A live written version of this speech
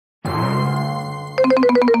Twinkle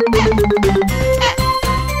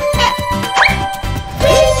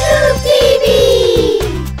TV.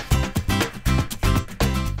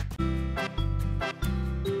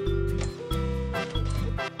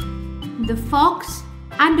 The Fox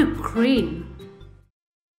and a Crane.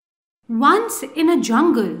 Once in a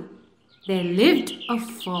jungle, there lived a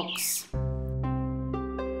fox.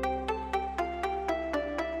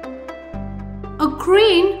 A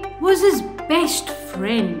crane was his best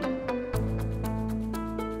friend.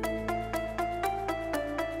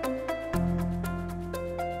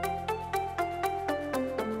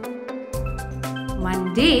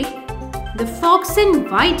 One day, the fox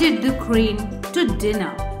invited the crane to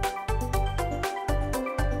dinner.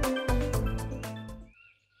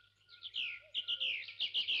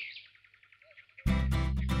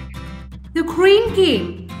 The crane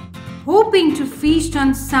came, hoping to feast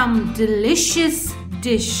on some delicious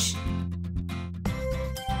dish.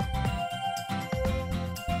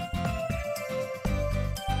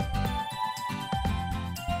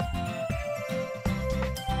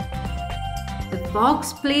 The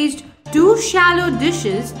fox placed 2 shallow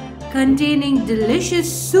dishes containing delicious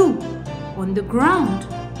soup on the ground.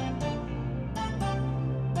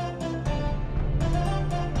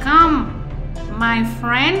 "Come, my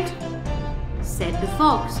friend," said the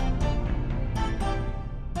fox,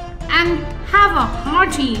 "and have a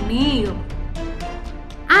hearty meal."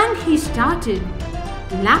 And he started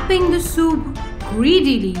lapping the soup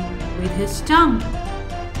greedily with his tongue.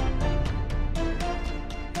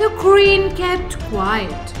 The crane kept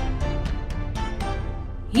quiet.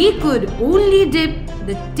 He could only dip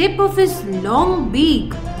the tip of his long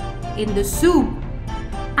beak in the soup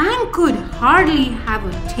and could hardly have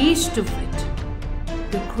a taste of it.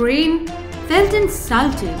 The crane felt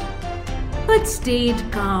insulted but stayed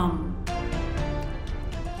calm.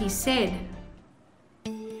 He said,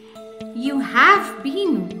 "You have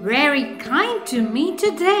been very kind to me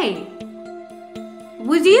today.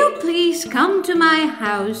 Would you please come to my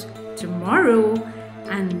house tomorrow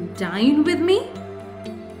and dine with me?"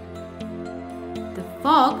 The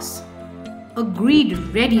fox agreed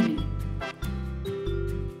readily.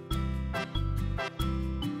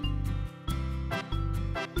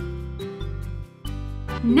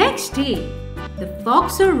 Next day, the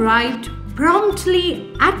fox arrived promptly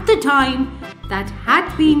at the time that had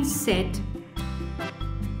been set,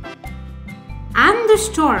 and the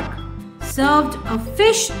stork served a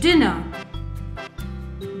fish dinner,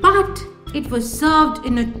 but it was served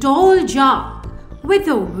in a tall jar with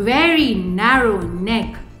a very narrow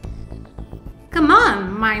neck. "Come on,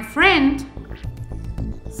 my friend,"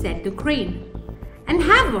 said the crane, "and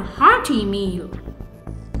have a hearty meal."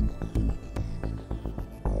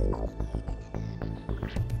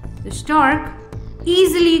 The stork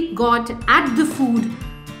easily got at the food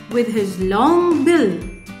with his long bill.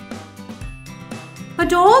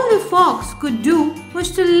 But all the fox could do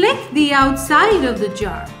was to lick the outside of the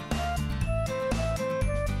jar.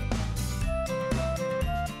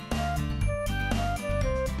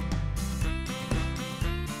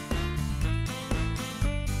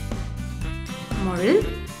 Moral: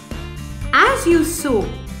 as you sow,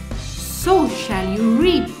 so shall you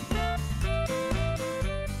reap.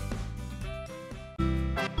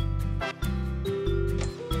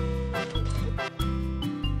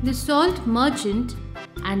 The Salt Merchant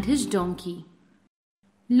and his Donkey.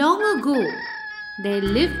 Long ago, there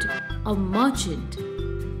lived a merchant.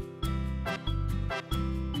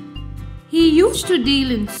 He used to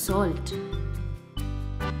deal in salt.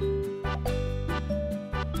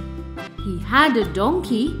 He had a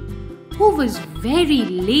donkey who was very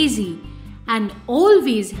lazy and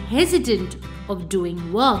always hesitant of doing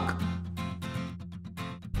work.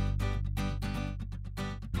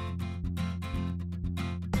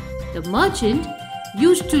 The merchant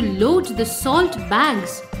used to load the salt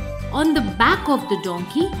bags on the back of the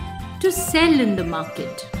donkey to sell in the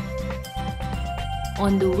market.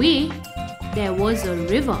 On the way, there was a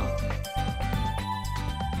river.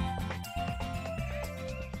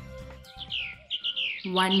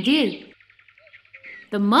 One day,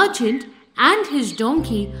 the merchant and his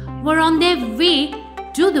donkey were on their way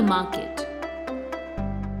to the market.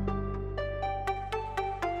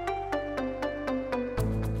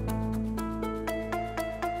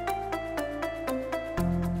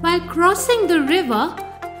 While crossing the river,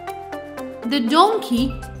 the donkey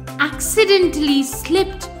accidentally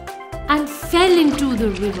slipped and fell into the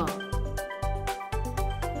river.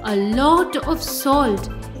 A lot of salt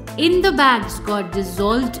in the bags got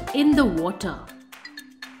dissolved in the water.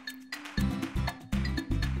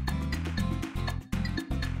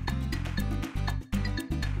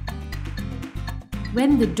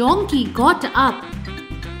 When the donkey got up,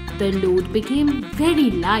 the load became very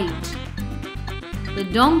light. The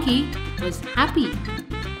donkey was happy.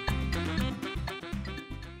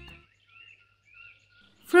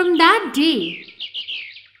 From that day,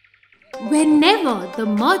 whenever the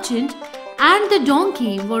merchant and the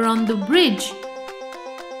donkey were on the bridge,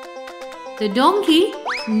 the donkey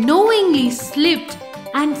knowingly slipped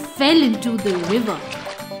and fell into the river.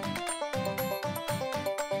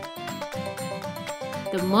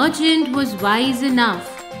 The merchant was wise enough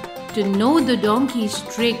to know the donkey's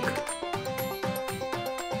trick.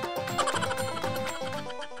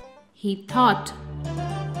 He thought,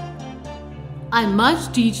 I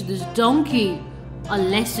must teach this donkey a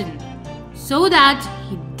lesson so that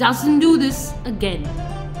he doesn't do this again.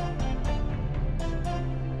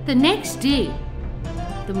 The next day,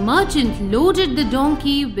 the merchant loaded the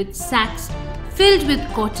donkey with sacks filled with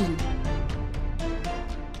cotton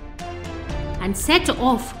and set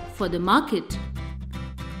off for the market.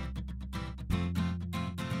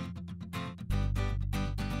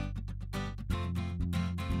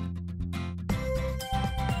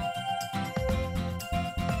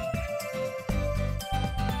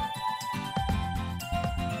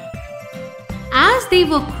 As they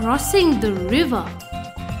were crossing the river,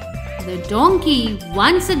 the donkey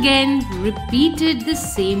once again repeated the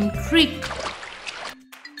same trick.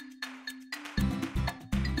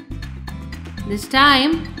 This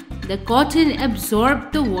time, the cotton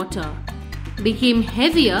absorbed the water, became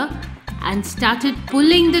heavier, and started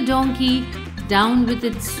pulling the donkey down with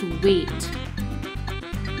its weight.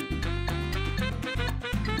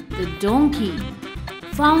 The donkey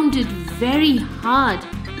found it very hard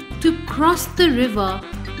to cross the river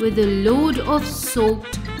with a load of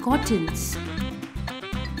soaked cottons.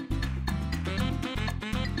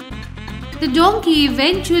 The donkey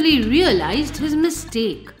eventually realized his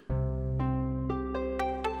mistake.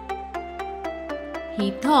 He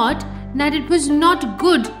thought that it was not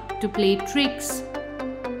good to play tricks.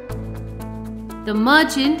 The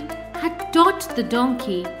merchant had taught the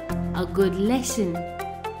donkey a good lesson.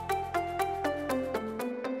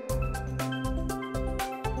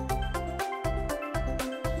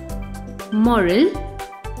 Moral: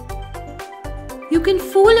 you can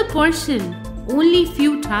fool a person only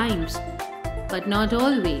few times, but not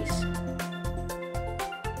always.